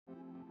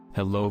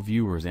Hello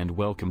viewers and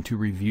welcome to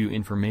Review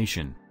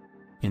Information.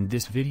 In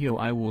this video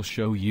I will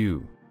show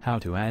you how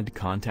to add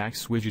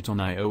Contacts Widget on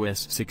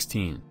iOS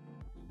 16.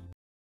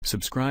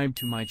 Subscribe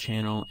to my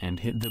channel and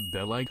hit the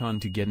bell icon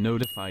to get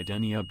notified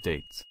any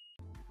updates.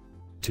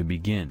 To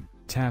begin,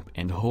 tap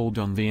and hold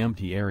on the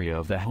empty area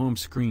of the home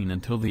screen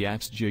until the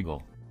apps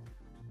jiggle.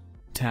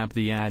 Tap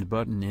the Add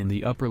button in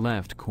the upper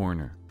left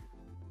corner.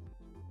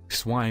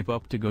 Swipe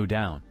up to go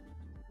down.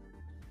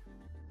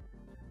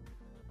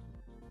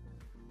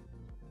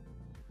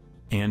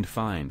 And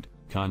find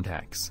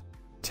Contacts.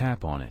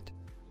 Tap on it.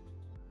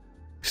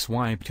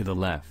 Swipe to the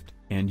left,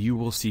 and you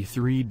will see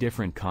 3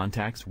 different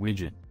Contacts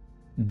widget.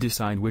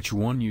 Decide which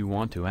one you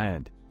want to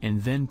add,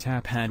 and then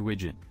tap Add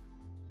Widget.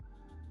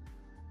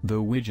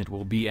 The widget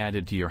will be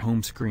added to your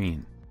home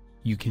screen.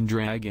 You can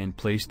drag and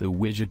place the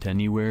widget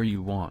anywhere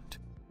you want.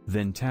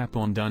 Then tap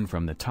on Done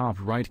from the top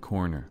right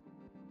corner.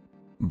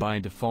 By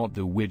default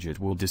the widget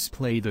will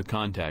display the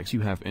contacts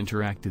you have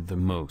interacted the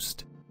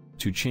most.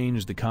 To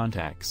change the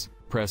contacts,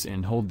 press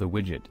and hold the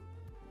widget.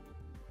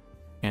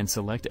 And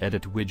select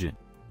Edit Widget.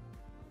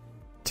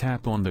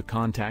 Tap on the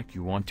contact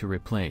you want to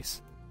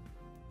replace.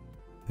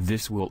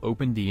 This will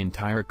open the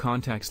entire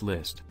contacts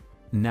list.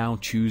 Now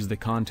choose the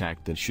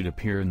contact that should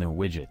appear in the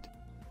widget.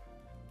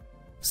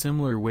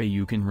 Similar way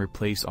you can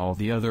replace all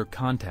the other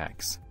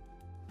contacts.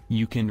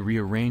 You can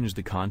rearrange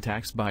the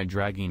contacts by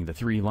dragging the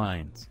 3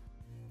 lines.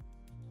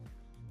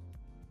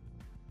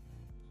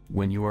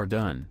 When you are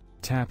done,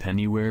 tap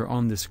anywhere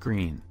on the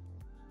screen.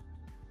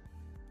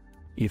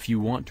 If you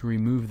want to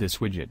remove this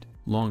widget,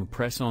 long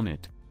press on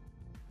it.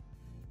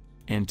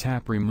 And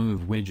tap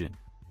Remove Widget.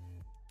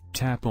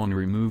 Tap on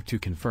Remove to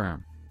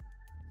confirm.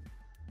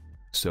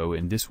 So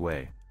in this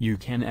way, you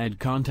can add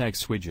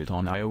Contacts Widget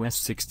on iOS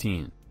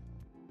 16.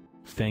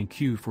 Thank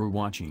you for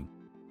watching.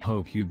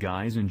 Hope you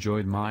guys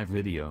enjoyed my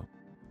video.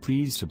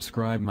 Please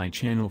subscribe my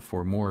channel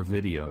for more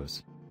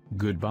videos.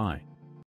 Goodbye.